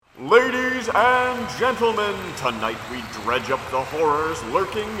Ladies and gentlemen, tonight we dredge up the horrors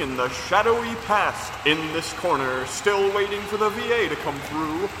lurking in the shadowy past. In this corner, still waiting for the VA to come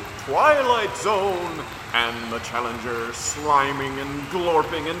through, Twilight Zone, and the Challenger sliming and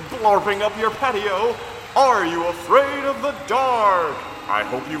glorping and blarping up your patio. Are you afraid of the dark? I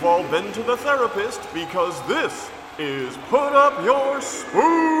hope you've all been to the therapist, because this is Put Up Your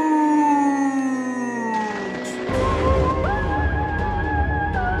Spooks!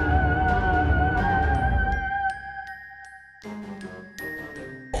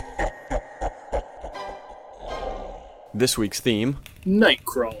 This week's theme: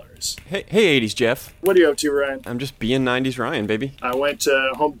 Nightcrawlers. Hey 80s Jeff. What are you up to, Ryan? I'm just being 90s Ryan, baby. I went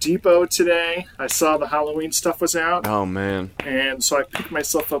to Home Depot today. I saw the Halloween stuff was out. Oh, man. And so I picked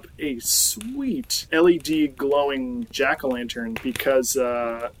myself up a sweet LED glowing jack-o'-lantern because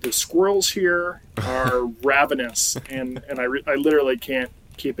the squirrels here are ravenous, and I literally can't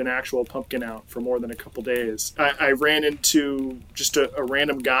keep an actual pumpkin out for more than a couple days. I ran into just a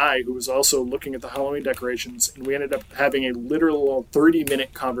random guy who was also looking at the Halloween decorations, and we ended up having a literal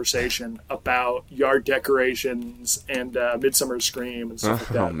 30-minute conversation about yard decorations and Midsummer Scream and stuff like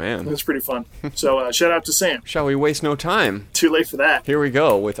that. Oh, man. It was pretty fun. So shout out to Sam. Shall we waste no time? Too late for that. Here we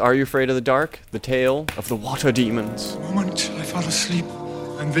go with Are You Afraid of the Dark? The Tale of the Water Demons. The moment I fell asleep,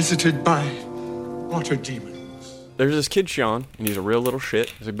 I'm visited by water demons. There's this kid, Sean, and he's a real little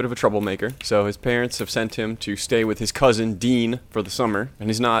shit. He's a bit of a troublemaker. So his parents have sent him to stay with his cousin, Dean, for the summer. And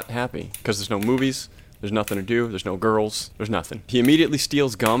he's not happy because there's no movies, there's nothing to do, there's no girls, there's nothing. He immediately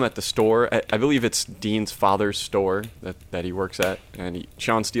steals gum at the store. I believe it's Dean's father's store that he works at. And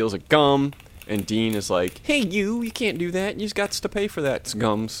Sean steals a gum. And Dean is like, hey, you can't do that. You just got to pay for that. It's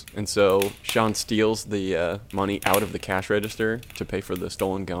gums. And so Sean steals the money out of the cash register to pay for the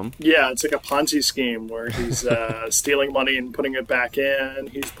stolen gum. Yeah, it's like a Ponzi scheme where he's stealing money and putting it back in.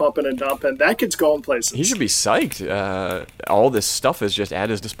 He's pumping and dumping. That kid's going places. He should be psyched. All this stuff is just at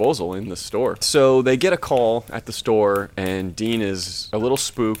his disposal in the store. So they get a call at the store, and Dean is a little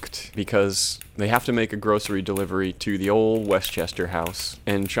spooked because they have to make a grocery delivery to the old Westchester house.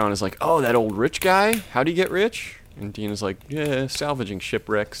 And Sean is like, oh, that old rich guy? How'd he get rich? And Dean is like, yeah, salvaging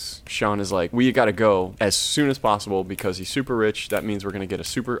shipwrecks. Sean is like, we gotta go as soon as possible because he's super rich. That means we're gonna get a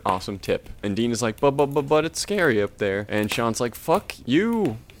super awesome tip. And Dean is like, but it's scary up there. And Sean's like, fuck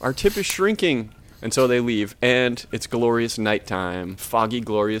you. Our tip is shrinking. And so they leave, and it's glorious nighttime. Foggy,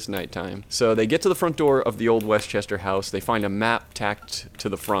 glorious nighttime. So they get to the front door of the old Westchester house. They find a map tacked to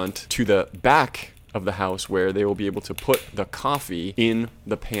the front, to the back of the house, where they will be able to put the coffee in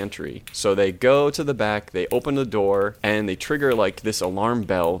the pantry. So they go to the back, they open the door, and they trigger like this alarm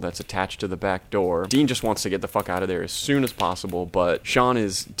bell that's attached to the back door. Dean just wants to get the fuck out of there as soon as possible, but Sean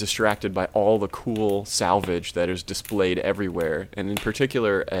is distracted by all the cool salvage that is displayed everywhere, and in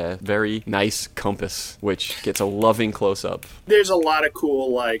particular a very nice compass, which gets a loving close-up. There's a lot of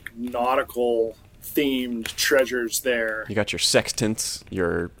cool, like, nautical themed treasures there. You got your sextants,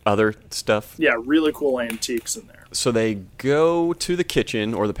 your other stuff. Yeah, really cool antiques in there. So they go to the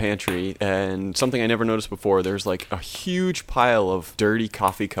kitchen or the pantry, and something I never noticed before, there's like a huge pile of dirty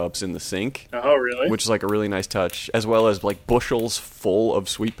coffee cups in the sink. Oh, really? Which is like a really nice touch, as well as like bushels full of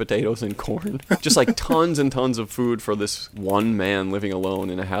sweet potatoes and corn. Just like tons and tons of food for this one man living alone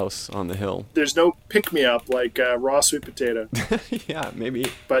in a house on the hill. There's no pick-me-up like raw sweet potato. Yeah,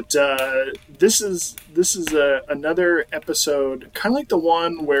 maybe. But this is another episode, kind of like the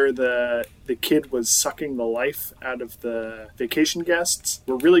one where the kid was sucking the life out of the vacation guests.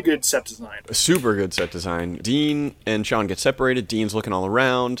 Were really good set design. Super good set design. Dean and Sean get separated. Dean's looking all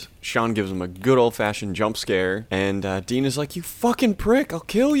around. Sean gives him a good old-fashioned jump scare. And Dean is like, you fucking prick, I'll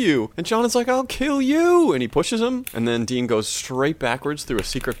kill you. And Sean is like, I'll kill you. And he pushes him. And then Dean goes straight backwards through a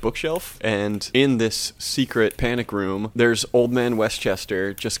secret bookshelf. And in this secret panic room, there's Old Man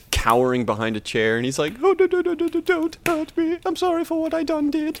Westchester just cowering behind a chair. And he's like, oh, don't hurt me. I'm sorry for what I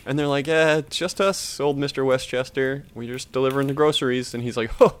done did. And they're like, it's just us, old Mr. Westchester. We're just delivering the groceries. And he's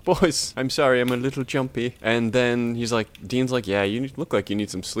like, oh, boys, I'm sorry, I'm a little jumpy. And then he's like, Dean's like, yeah, you look like you need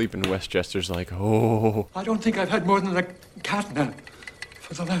some sleep. And Westchester's like, oh. I don't think I've had more than a cat nap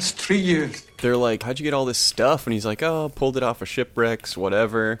for the last 3 years. They're like, how'd you get all this stuff? And he's like, oh, pulled it off of shipwrecks,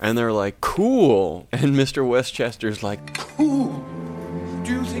 whatever. And they're like, cool. And Mr. Westchester's like, cool?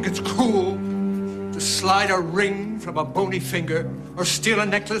 Do you think it's cool to slide a ring from a bony finger or steal a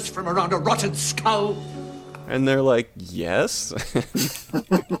necklace from around a rotten skull? And they're like, yes.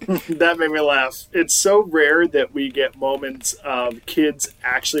 That made me laugh. It's so rare that we get moments of kids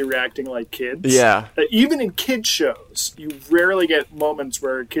actually reacting like kids. Yeah. Even in kid shows, you rarely get moments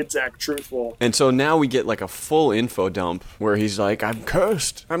where kids act truthful. And so now we get like a full info dump where he's like, I'm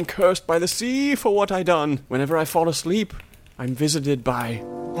cursed by the sea for what I done. Whenever I fall asleep, I'm visited by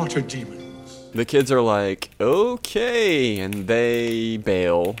Water demons. The kids are like, okay, and they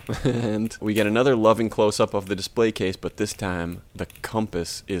bail. And we get another loving close-up of the display case, but this time the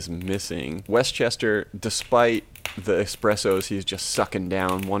compass is missing. Westchester, despite the espressos he's just sucking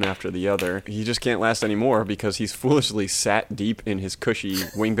down one after the other, he just can't last anymore because he's foolishly sat deep in his cushy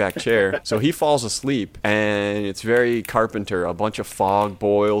wingback chair. So he falls asleep, and it's very Carpenter. A bunch of fog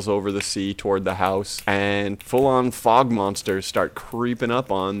boils over the sea toward the house, and full-on fog monsters start creeping up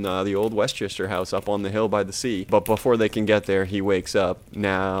on the old Westchester house up on the hill by the sea. But before they can get there, he wakes up.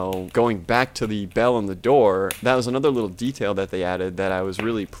 Now, going back to the bell on the door, that was another little detail that they added that I was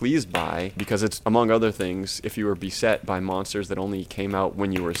really pleased by, because it's, among other things, if you were beset by monsters that only came out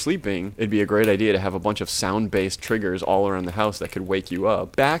when you were sleeping, it'd be a great idea to have a bunch of sound-based triggers all around the house that could wake you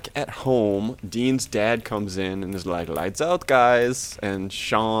up. Back at home, Dean's dad comes in and is like, lights out, guys. And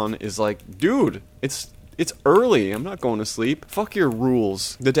Sean is like, dude, it's early. I'm not going to sleep. Fuck your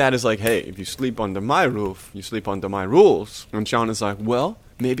rules. The dad is like, hey, if you sleep under my roof, you sleep under my rules. And Sean is like, well,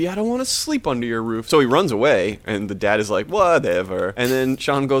 maybe I don't want to sleep under your roof. So he runs away, and the dad is like, whatever. And then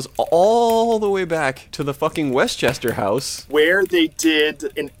Sean goes all the way back to the fucking Westchester house, where they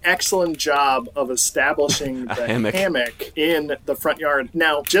did an excellent job of establishing the hammock in the front yard.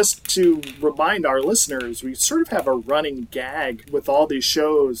 Now, just to remind our listeners, we sort of have a running gag with all these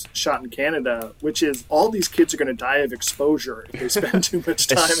shows shot in Canada, which is all these kids are going to die of exposure if they spend too much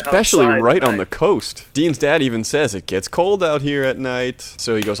time especially outside right at on night. the coast. Dean's dad even says it gets cold out here at night.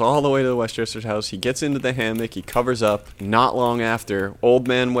 So he goes all the way to the Westchester's house. He gets into the hammock. He covers up. Not long after, old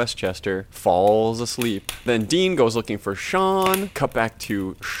man Westchester falls asleep. Then Dean goes looking for Sean. Cut back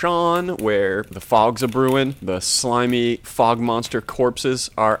to Sean, where the fog's a-brewing. The slimy fog monster corpses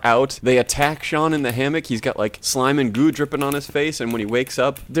are out. They attack Sean in the hammock. He's got like slime and goo dripping on his face. And when he wakes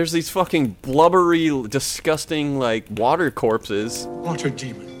up, there's these fucking blubbery, disgusting like water corpses Water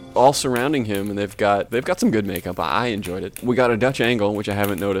demons. all surrounding him, and they've got some good makeup. I enjoyed it. We got a Dutch angle, which I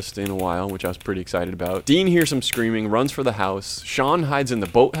haven't noticed in a while, which I was pretty excited about. Dean hears him screaming, runs for the house. Sean hides in the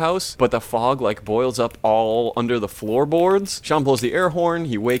boathouse, but the fog like boils up all under the floorboards. Sean blows the air horn.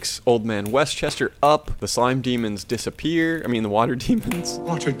 He wakes old man Westchester up. The slime demons disappear. The water demons.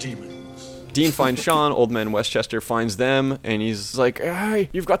 Water demons. Dean finds Sean, old man Westchester finds them, and he's like, hey,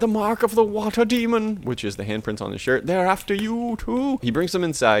 you've got the mark of the water demon, which is the handprints on his shirt. They're after you, too. He brings them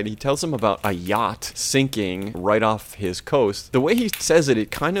inside. He tells them about a yacht sinking right off his coast. The way he says it, it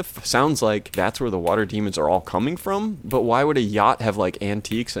kind of sounds like that's where the water demons are all coming from, but why would a yacht have, like,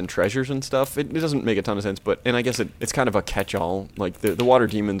 antiques and treasures and stuff? It doesn't make a ton of sense, and I guess it's kind of a catch-all. Like, the water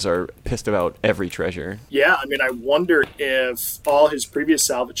demons are pissed about every treasure. Yeah, I wonder if all his previous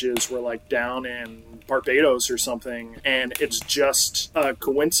salvages were, like, down in Barbados or something, and it's just a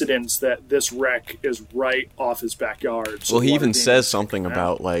coincidence that this wreck is right off his backyard. So well, he even water says demons something can come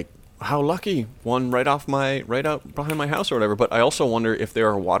about, out. like, how lucky, one right out behind my house or whatever. But I also wonder if there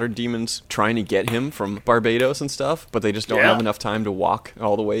are water demons trying to get him from Barbados and stuff, but they just don't have enough time to walk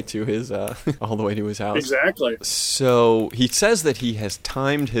all the way to his house. Exactly. So he says that he has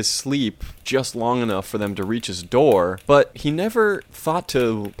timed his sleep just long enough for them to reach his door, but he never thought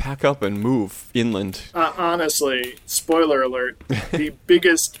to pack up and move inland. Honestly, spoiler alert, the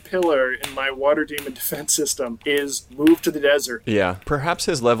biggest pillar in my water demon defense system is move to the desert. Yeah, perhaps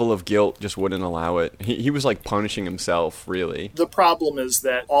his level of guilt just wouldn't allow it. He was like punishing himself, really. The problem is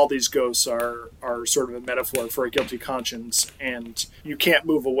that all these ghosts are sort of a metaphor for a guilty conscience, and you can't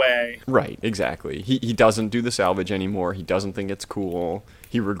move away. Right, exactly. He doesn't do the salvage anymore. He doesn't think it's cool.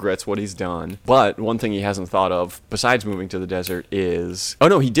 He regrets what he's done. But one thing he hasn't thought of, besides moving to the desert, is... Oh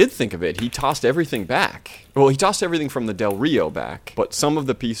no, he did think of it. He tossed everything back. Well, he tossed everything from the Del Rio back, but some of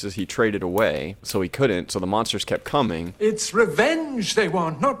the pieces he traded away, so he couldn't, so the monsters kept coming. It's revenge they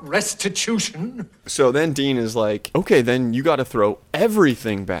want, not restitution. So then Dean is like, okay, then you gotta throw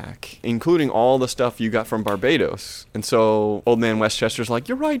everything back, including all the stuff you got from Barbados. And so old man Westchester's like,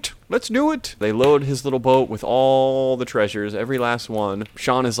 you're right, let's do it. They load his little boat with all the treasures, every last one.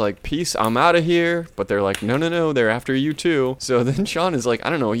 Sean is like, peace, I'm out of here. But they're like, no, they're after you too. So then Sean is like, I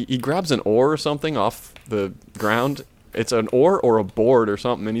don't know, he grabs an oar or something off the ground It's an oar or a board or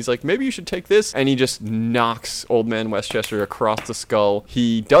something. And he's like, maybe you should take this. And he just knocks Old Man Westchester across the skull.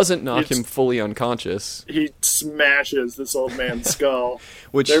 He doesn't knock him fully unconscious. He smashes this old man's skull.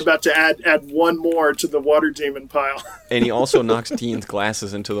 Which they're about to add one more to the water demon pile. And he also knocks Dean's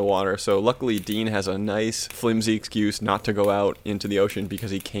glasses into the water. So luckily, Dean has a nice, flimsy excuse not to go out into the ocean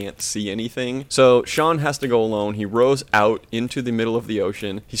because he can't see anything. So Sean has to go alone. He rows out into the middle of the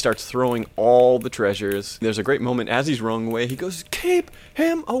ocean. He starts throwing all the treasures. There's a great moment as he's rowing away. He goes, "Keep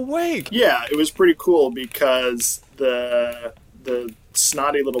him awake!" Yeah, it was pretty cool because the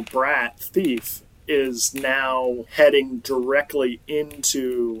snotty little brat thief is now heading directly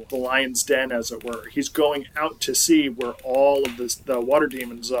into the lion's den, as it were. He's going out to see where all of the water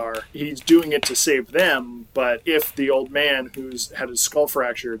demons are. He's doing it to save them, but if the old man who's had his skull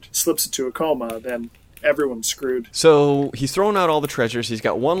fractured slips into a coma, then everyone's screwed. So he's thrown out all the treasures. He's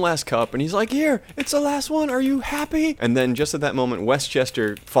got one last cup, and he's like, "Here, it's the last one. Are you happy?" And then just at that moment,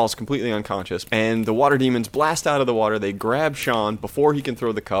 Westchester falls completely unconscious, and the water demons blast out of the water. They grab Sean before he can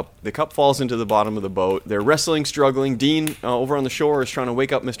throw the cup. The cup falls into the bottom of the boat. They're wrestling, struggling. Dean, over on the shore, is trying to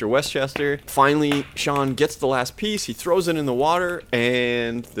wake up Mr. Westchester. Finally, Sean gets the last piece. He throws it in the water,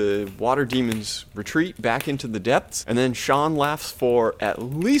 and the water demons retreat back into the depths. And then Sean laughs for at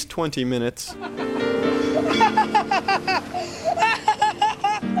least 20 minutes.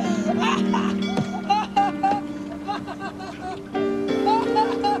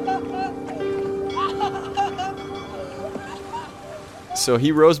 So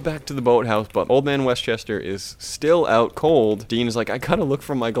he rows back to the boathouse, but Old Man Westchester is still out cold. Dean is like, "I gotta look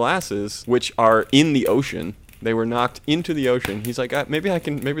for my glasses," which are in the ocean. They were knocked into the ocean. He's like, maybe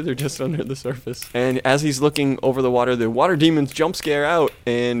they're just under the surface. And as he's looking over the water demons jump scare out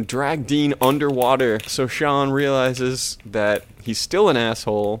and drag Dean underwater. So Sean realizes that he's still an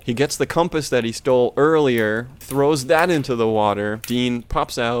asshole. He gets the compass that he stole earlier, throws that into the water. Dean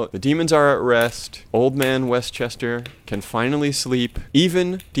pops out. The demons are at rest. Old Man Westchester can finally sleep.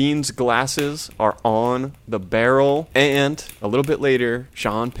 Even Dean's glasses are on the barrel. And a little bit later,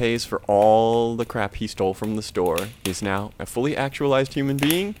 Sean pays for all the crap he stole from the store. He's now a fully actualized human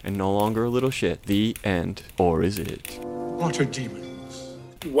being and no longer a little shit. The end. Or is it? Water demons.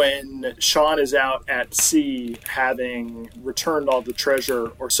 When Sean is out at sea, having returned all the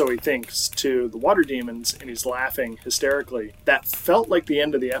treasure, or so he thinks, to the water demons, and he's laughing hysterically, that felt like the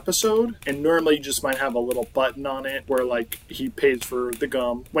end of the episode. And normally you just might have a little button on it where, like, he pays for the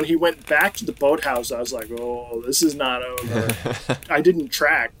gum. When he went back to the boathouse, I was like, oh, this is not over. I didn't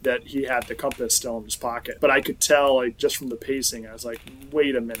track that he had the compass still in his pocket, but I could tell, like, just from the pacing, I was like,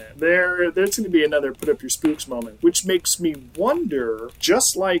 wait a minute, there's going to be another put up your spooks moment, which makes me wonder,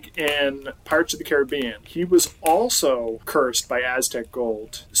 just like in Pirates of the Caribbean, he was also cursed by Aztec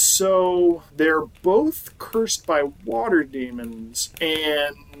gold. So they're both cursed by water demons,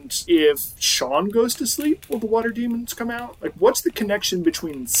 and if Sean goes to sleep, will the water demons come out? Like, what's the connection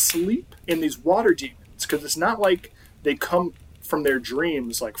between sleep and these water demons? Because it's not like they come from their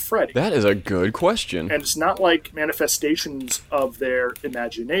dreams like Freddy. That is a good question. And it's not like manifestations of their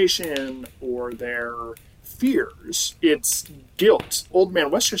imagination or their fears. It's guilt. Old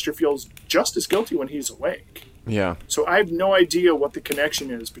Man Westchester feels just as guilty when he's awake. Yeah. So I have no idea what the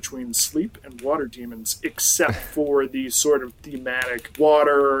connection is between sleep and water demons, except for the sort of thematic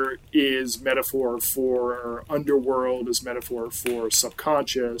water is metaphor for underworld, is metaphor for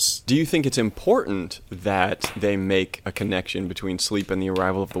subconscious. Do you think it's important that they make a connection between sleep and the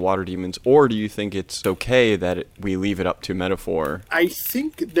arrival of the water demons, or do you think it's okay that we leave it up to metaphor? I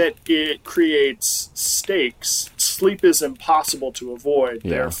think that it creates stakes. Sleep is impossible to avoid,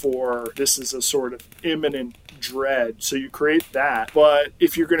 therefore this is a sort of imminent dread. So you create that. But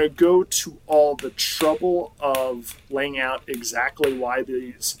if you're going to go to all the trouble of laying out exactly why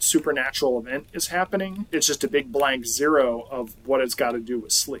this supernatural event is happening, it's just a big blank zero of what it's got to do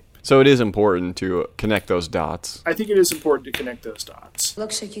with sleep. So it is important to connect those dots. I think it is important to connect those dots.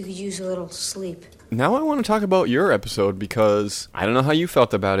 Looks like you could use a little sleep. Now I want to talk about your episode because I don't know how you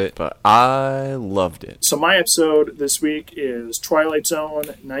felt about it, but I loved it. So my episode this week is Twilight Zone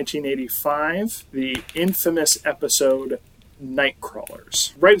 1985, the infamous episode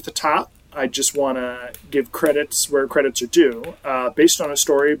Nightcrawlers. Right at the top, I just want to give credits where credits are due. Based on a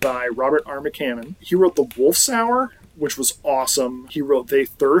story by Robert R. McCammon. He wrote The Wolf's Hour, which was awesome. He wrote They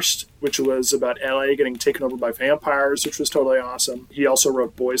Thirst, which was about LA getting taken over by vampires, which was totally awesome. He also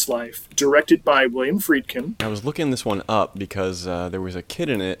wrote Boy's Life, directed by William Friedkin. I was looking this one up because there was a kid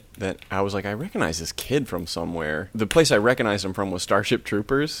in it that I was like, I recognize this kid from somewhere. The place I recognized him from was Starship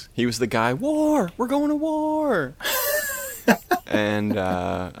Troopers. He was the guy, war, we're going to war. And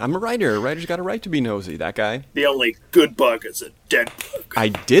I'm a writer. A writer's got a right to be nosy. That guy. The only good bug is a dead bug. I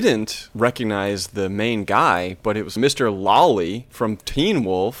didn't recognize the main guy, but it was Mr. Lolly from Teen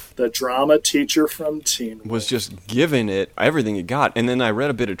Wolf. The drama teacher from Teen Wolf. Was just giving it everything he got. And then I read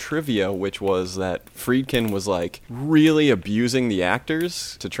a bit of trivia, which was that Friedkin was like really abusing the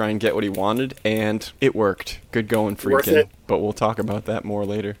actors to try and get what he wanted, and it worked. Good going, Friedkin. Worth it. But we'll talk about that more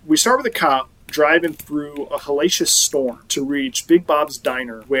later. We start with a cop driving through a hellacious storm to reach Big Bob's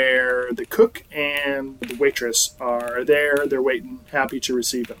Diner, where the cook and the waitress are there. They're waiting, happy to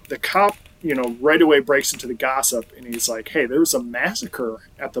receive him. The cop, right away breaks into the gossip, and he's like, hey, there was a massacre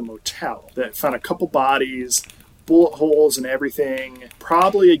at the motel that found a couple bodies, bullet holes and everything,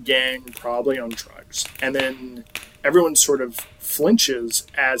 probably a gang, probably on drugs. And then everyone sort of flinches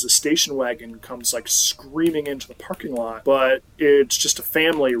as a station wagon comes like screaming into the parking lot, but it's just a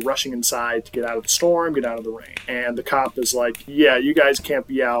family rushing inside to get out of the storm, get out of the rain. And the cop is like, yeah, you guys can't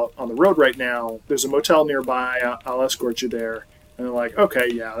be out on the road right now. There's a motel nearby. I'll escort you there. And they're like, okay,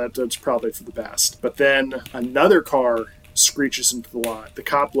 yeah, that's probably for the best. But then another car screeches into the lot. The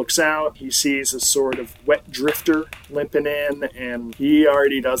cop looks out. He sees a sort of wet drifter limping in, and he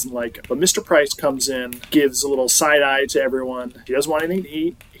already doesn't like it. But Mr. Price comes in, gives a little side eye to everyone. He doesn't want anything to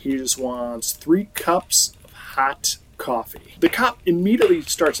eat. He just wants 3 cups of hot coffee. The cop immediately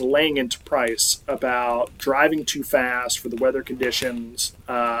starts laying into Price about driving too fast for the weather conditions.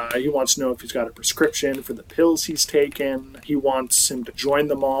 He wants to know if he's got a prescription for the pills he's taken. He wants him to join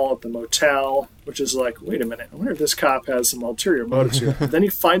them all at the motel, which is like, wait a minute, I wonder if this cop has some ulterior motives here. Then he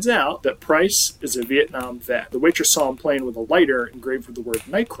finds out that Price is a Vietnam vet. The waitress saw him playing with a lighter engraved with the word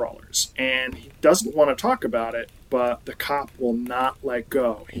Nightcrawlers, and he doesn't want to talk about it, but the cop will not let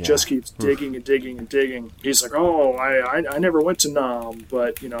go. He just keeps digging and digging and digging. He's like, oh, I never went to Nam,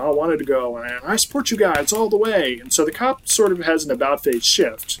 but, I wanted to go, and I support you guys all the way. And so the cop sort of has an about-face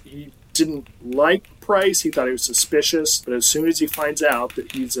shift. He didn't like Price. He thought he was suspicious, but as soon as he finds out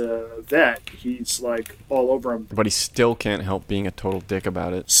that he's a vet, he's like all over him. But he still can't help being a total dick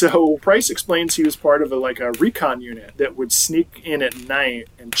about it. So Price explains he was part of a recon unit that would sneak in at night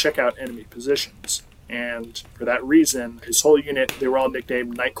and check out enemy positions. And for that reason, his whole unit, they were all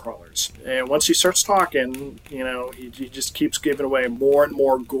nicknamed Nightcrawlers. And once he starts talking, he just keeps giving away more and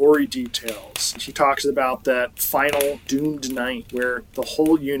more gory details. He talks about that final doomed night where the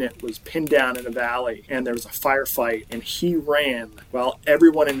whole unit was pinned down in a valley and there was a firefight, and he ran while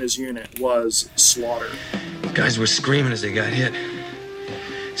everyone in his unit was slaughtered. Guys were screaming as they got hit.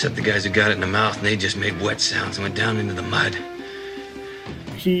 Except the guys who got it in the mouth, and they just made wet sounds and went down into the mud.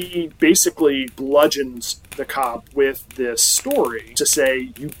 He basically bludgeons the cop with this story to say,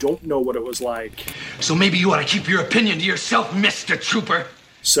 you don't know what it was like. So maybe you ought to keep your opinion to yourself, Mr. Trooper.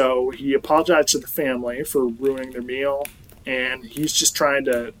 So he apologized to the family for ruining their meal, and he's just trying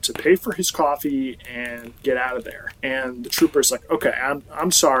to pay for his coffee and get out of there. And the trooper's like, okay,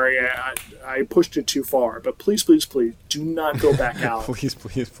 I'm sorry, I pushed it too far, but please, please, please, do not go back out. Please,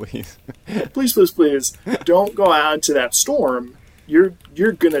 please, please. Please, please, please, don't go out into that storm.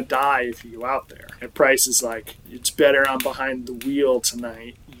 You're gonna die if you go out there. And Price is like, it's better I'm behind the wheel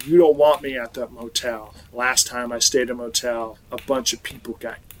tonight. You don't want me at that motel. Last time I stayed at a motel, a bunch of people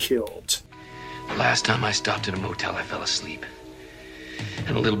got killed. The last time I stopped at a motel, I fell asleep.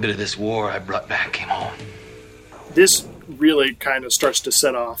 And a little bit of this war I brought back came home. This really kind of starts to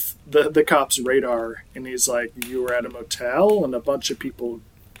set off the cop's radar. And he's like, you were at a motel and a bunch of people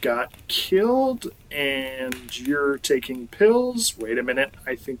got killed and you're taking pills. Wait a minute,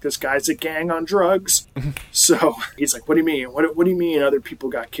 I think this guy's a gang on drugs. So he's like, what do you mean? What do you mean other people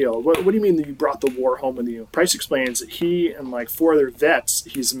got killed? What do you mean that you brought the war home with you? Price explains that he and 4 other vets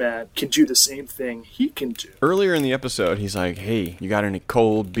he's met can do the same thing he can do. Earlier in the episode, he's like, hey, you got any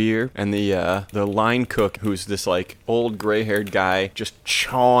cold beer? And the line cook, who's this old gray-haired guy, just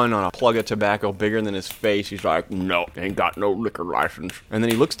chawing on a plug of tobacco bigger than his face, he's like, no, ain't got no liquor license. And then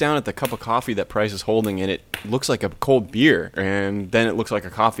he looks down at the cup of coffee that Price is holding, and it looks like a cold beer, and then it looks like a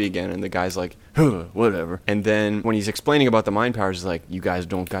coffee again, and the guy's like, whatever. And then when he's explaining about the mind powers, he's like, you guys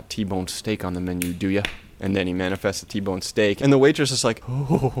don't got T-bone steak on the menu, do ya? And then he manifests a T-bone steak, and the waitress is like,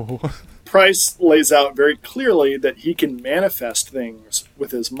 oh. Price lays out very clearly that he can manifest things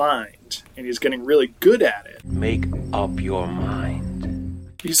with his mind, and he's getting really good at it. Make up your mind.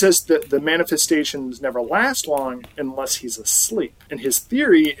 He says that the manifestations never last long unless he's asleep. And his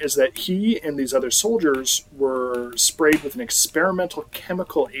theory is that he and these other soldiers were sprayed with an experimental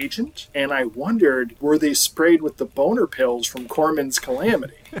chemical agent. And I wondered, were they sprayed with the boner pills from Corman's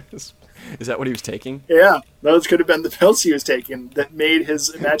Calamity? Is that what he was taking? Yeah, those could have been the pills he was taking that made his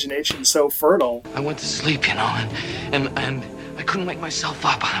imagination so fertile. I went to sleep, and I couldn't wake myself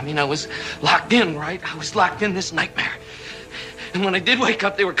up. I mean, I was locked in, right? I was locked in this nightmare. And when I did wake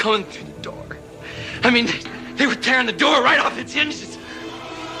up, they were coming through the door. I mean, they were tearing the door right off its hinges.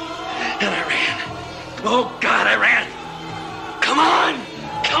 And I ran. Oh, God, I ran. Come on!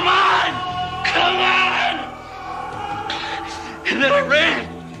 Come on! Come on! And then I ran.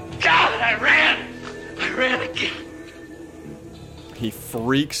 God, I ran. I ran again. He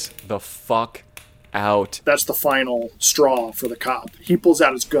freaks the fuck out. That's the final straw for the cop. He pulls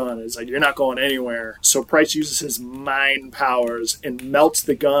out his gun and is like, you're not going anywhere. So Price uses his mind powers and melts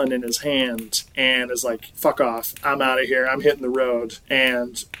the gun in his hand and is like, fuck off. I'm out of here. I'm hitting the road.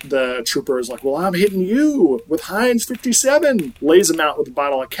 And the trooper is like, well, I'm hitting you with Heinz 57. Lays him out with a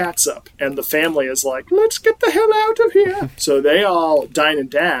bottle of catsup. And the family is like, let's get the hell out of here. So they all dine and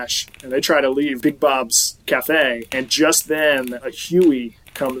dash and they try to leave Big Bob's cafe. And just then, a Huey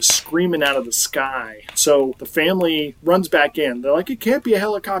comes screaming out of the sky. So the family runs back in. They're like, it can't be a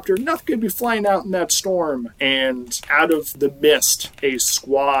helicopter. Nothing could be flying out in that storm. And out of the mist, a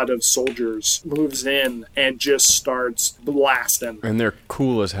squad of soldiers moves in and just starts blasting. And they're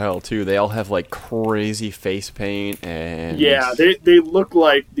cool as hell, too. They all have, like, crazy face paint and... Yeah, they look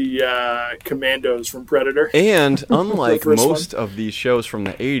like the commandos from Predator. And unlike The first most of these shows from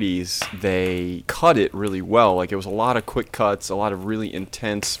the 80s, they cut it really well. Like, it was a lot of quick cuts, a lot of really intense,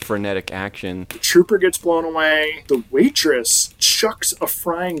 frenetic action. The trooper gets blown away. The waitress chucks a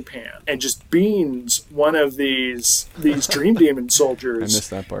frying pan and just beans one of these Dream Demon soldiers. I missed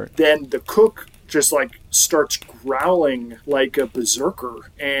that part. Then the cook just like starts growling like a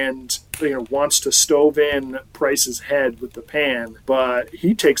berserker and wants to stove in Price's head with the pan, but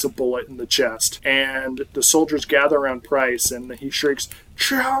he takes a bullet in the chest. And the soldiers gather around Price and he shrieks,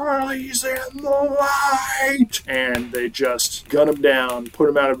 Charlie's in the light! And they just gun him down, put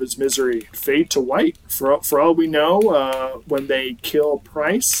him out of his misery. Fade to white. For all we know, when they kill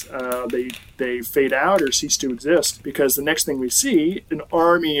Price, they fade out or cease to exist, because the next thing we see, an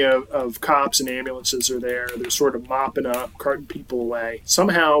army of cops and ambulances are there. They're sort of mopping up, carting people away.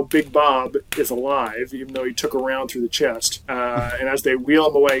 Somehow Big Bob is alive, even though he took a round through the chest. And as they wheel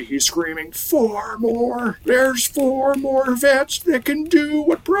him away, he's screaming, 4 more! There's 4 more vets that can do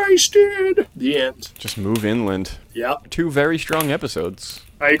what Price did! The end. Just move inland. Yep. 2 very strong episodes.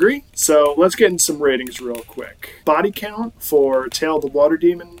 I agree. So let's get in some ratings real quick. Body count for Tale of the Water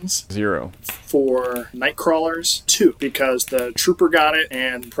Demons. 0. For Nightcrawlers, 2, because the trooper got it,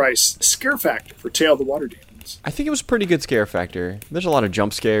 and Price. Scare factor for Tale of the Water Demons. I think it was a pretty good scare factor. There's a lot of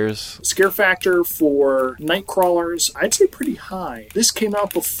jump scares. Scare factor for Nightcrawlers, I'd say pretty high. This came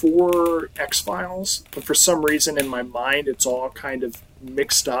out before X-Files, but for some reason in my mind it's all kind of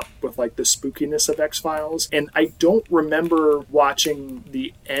mixed up with like the spookiness of X-Files. And I don't remember watching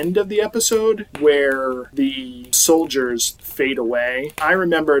the end of the episode where the soldiers fade away. I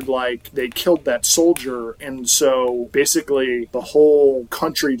remembered like they killed that soldier, and so basically the whole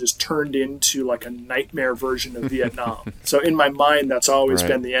country just turned into like a nightmare version of Vietnam. So in my mind that's always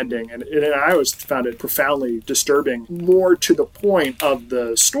been the ending, and I always found it profoundly disturbing. More to the point of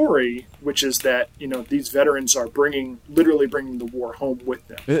the story, which is that, these veterans are literally bringing the war home with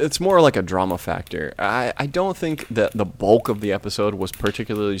them. It's more like a drama factor. I don't think that the bulk of the episode was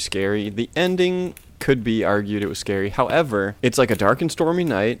particularly scary. The ending could be argued it was scary. However, it's like a dark and stormy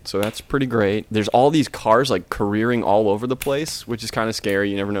night, so that's pretty great. There's all these cars like careering all over the place, which is kind of scary.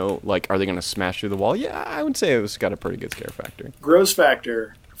 You never know, like, are they going to smash through the wall? Yeah, I would say it's got a pretty good scare factor. Gross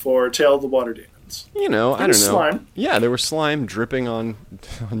factor for Tale of the Water Demons. I don't know. Slime. Yeah, there was slime dripping on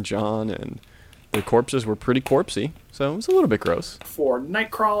John, and the corpses were pretty corpsey, so it was a little bit gross. For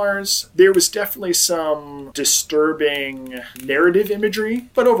Nightcrawlers, there was definitely some disturbing narrative imagery,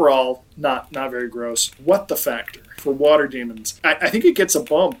 but overall, not very gross. What the factor for Water Demons? I think it gets a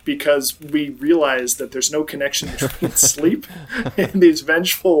bump because we realize that there's no connection between sleep and these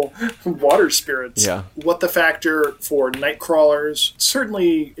vengeful water spirits. Yeah. What the factor for Nightcrawlers?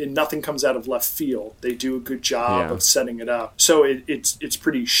 Certainly, nothing comes out of left field. They do a good job of setting it up. So it's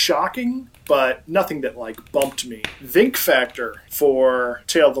pretty shocking, but nothing that like bumped me. Vink factor for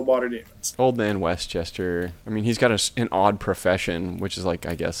Tale of the Water Demons. Old man Westchester. I mean, he's got an odd profession, which is like,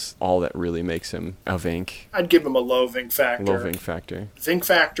 I guess, all that really makes him a Vink. I'd give him a low Vink factor. Low Vink factor. Vink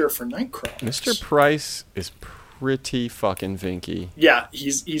factor for Nightcrawlers. Mr. Price is pretty fucking Vinky. Yeah,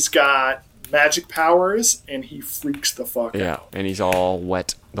 he's got magic powers and he freaks the fuck out. Yeah, and he's all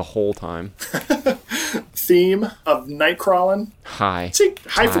wet the whole time. theme of night crawling. High. See,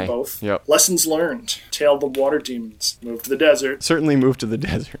 high for High. both. Yep. Lessons learned. Tail the water demons. Move to the desert. Certainly move to the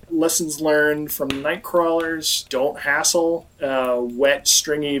desert. Lessons learned from night crawlers. Don't hassle wet,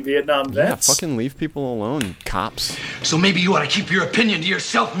 stringy Vietnam Yeah, vets. fucking leave people alone, cops. So maybe you ought to keep your opinion to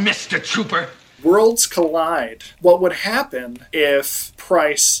yourself, Mr. Trooper. Worlds collide. What would happen if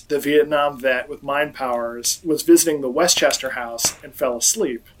Price, the Vietnam vet with mind powers, was visiting the Westchester house and fell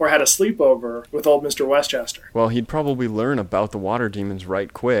asleep, or had a sleepover with old Mr. Westchester? Well, he'd probably learn about the water demons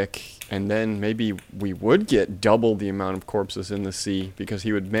right quick, and then maybe we would get double the amount of corpses in the sea, because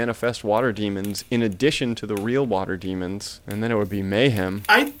he would manifest water demons in addition to the real water demons, and then it would be mayhem.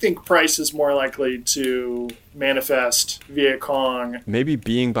 I think Price is more likely to manifest Viet Cong. Maybe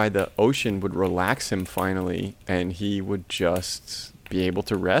being by the ocean would relax him finally, and he would just be able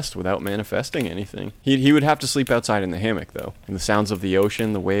to rest without manifesting anything. He would have to sleep outside in the hammock, though. And the sounds of the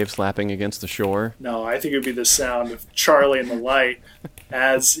ocean, the waves lapping against the shore. No, I think it would be the sound of Charlie in the Light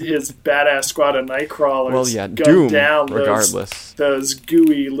as his badass squad of night crawlers Well, yeah, gun Doom, down regardless. those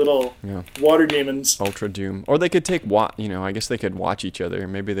gooey little Yeah. water demons. Ultra Doom. Or they could take, I guess they could watch each other.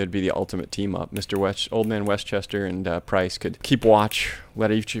 Maybe they'd be the ultimate team up. Old Man Westchester and Price could keep watch,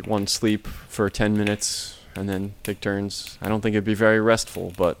 let each one sleep for 10 minutes, and then take turns. I don't think it'd be very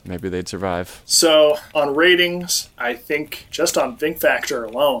restful, but maybe they'd survive. So, on ratings, I think just on Think Factor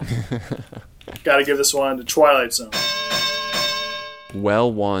alone, gotta give this one to Twilight Zone.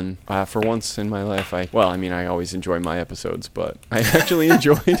 Well won. For once in my life, I always enjoy my episodes, but I actually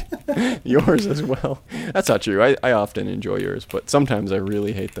enjoyed yours as well. That's not true. I often enjoy yours, but sometimes I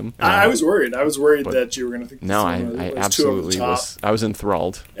really hate them. I was worried. I was worried but- that you were going to think this No, one I was absolutely too over the top. was. I was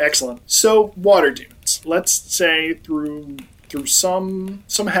enthralled. Excellent. So, water demons. Let's say through some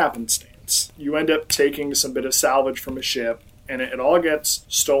happenstance, you end up taking some bit of salvage from a ship, and it all gets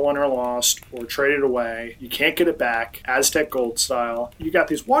stolen or lost or traded away. You can't get it back, Aztec Gold style. You got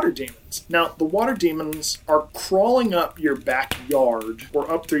these water demons. Now, the water demons are crawling up your backyard or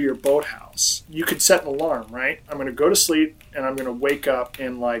up through your boathouse. You could set an alarm, right? I'm going to go to sleep and I'm going to wake up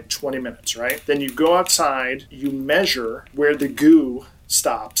in like 20 minutes, right? Then you go outside, you measure where the goo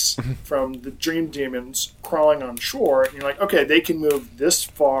stops from the dream demons crawling on shore, and you're like, okay, they can move this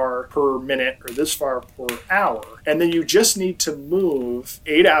far per minute or this far per hour, and then you just need to move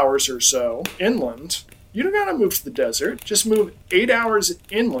 8 hours or so inland. You don't gotta move to the desert, just move 8 hours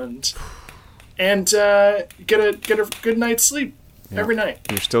inland and get a good night's sleep every night.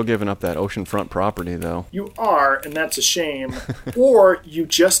 You're still giving up that oceanfront property, though. You are, and that's a shame. Or you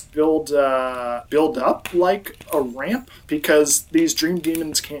just build up like a ramp because these dream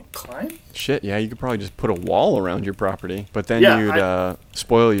demons can't climb. Shit, yeah, you could probably just put a wall around your property, but then Yeah, you'd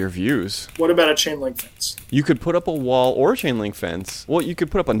spoil your views. What about a chain link fence? You could put up a wall or a chain link fence. Well, you could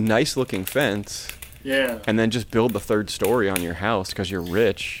put up a nice looking fence Yeah. and then just build the third story on your house because you're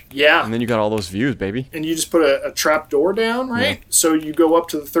rich. Yeah. And then you got all those views, baby. And you just put a trap door down, right? Yeah. So you go up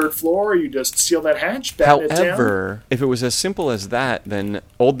to the third floor, you just seal that hatch, batten it down. However, if it was as simple as that, then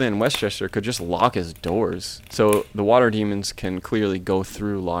Old Man Westchester could just lock his doors. So the water demons can clearly go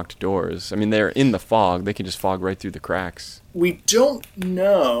through locked doors. I mean, they're in the fog. They can just fog right through the cracks. We don't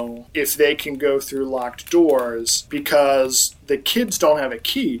know if they can go through locked doors because the kids don't have a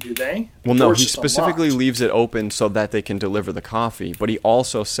key, do they? Well, no, Door's he just specifically unlocked. leaves it open so that they can deliver the coffee. But he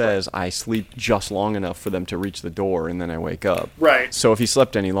also says, I sleep just long enough for them to reach the door, and then I wake up. Right. So if he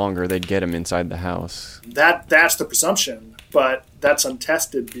slept any longer, they'd get him inside the house. That's the presumption, but that's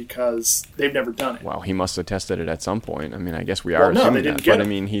untested because they've never done it. Wow, he must have tested it at some point. I mean, I guess we Well, are no, assuming they didn't that. get But I him.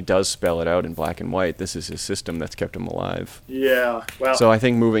 mean, he does spell it out in black and white. This is his system that's kept him alive. Yeah. Well, So I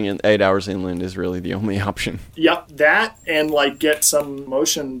think moving in 8 hours inland is really the only option. yep, that and like get some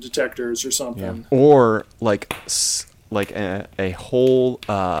motion detectors or something. Or like a whole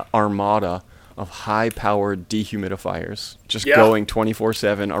armada of high-powered dehumidifiers just Yeah. going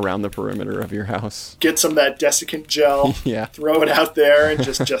 24/7 around the perimeter of your house. Get some of that desiccant gel, Yeah. throw it out there, and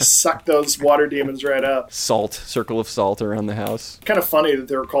just suck those water demons right up. Circle of salt around the house. Kind of funny that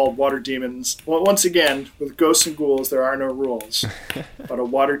they were called water demons. Well, once again, with ghosts and ghouls, there are no rules. But a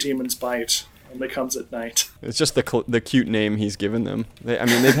water demon's bite only comes at night. It's just the cute name he's given them. They've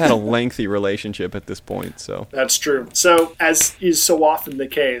had a lengthy relationship at this point, so. That's true. So, as is so often the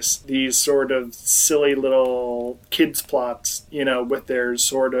case, these sort of silly little kids plots, with their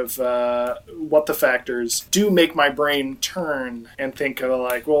sort of what the factors, do make my brain turn and think of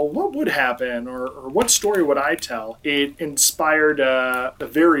like, well, what would happen, or what story would I tell? It inspired a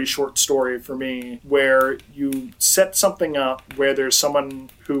very short story for me where you set something up where there's someone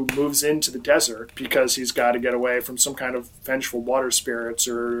who moves into the desert desert because he's got to get away from some kind of vengeful water spirits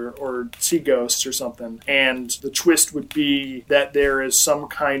or sea ghosts or something. And the twist would be that there is some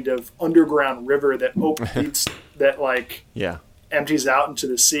kind of underground river that leads that like empties out into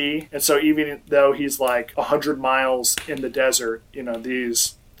the sea. And so even though he's like 100 miles in the desert,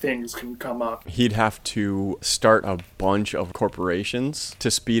 these things can come up. He'd have to start a bunch of corporations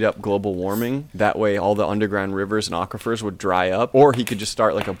to speed up global warming. That way all the underground rivers and aquifers would dry up. Or he could just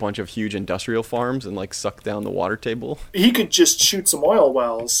start like a bunch of huge industrial farms and like suck down the water table. He could just shoot some oil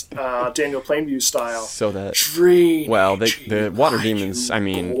wells, Daniel Plainview style. So that the water demons, I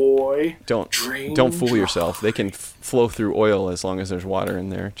mean, don't fool yourself. They can flow through oil as long as there's water in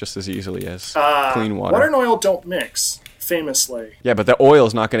there just as easily as clean water. Water and oil don't mix. Famously. Yeah, but the oil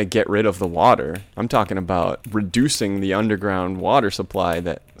is not going to get rid of the water. I'm talking about reducing the underground water supply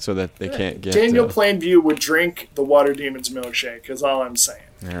so that they can't get... Daniel Plainview would drink the water demon's milkshake, is all I'm saying.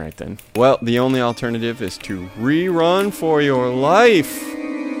 All right, then. Well, the only alternative is to rerun for your life.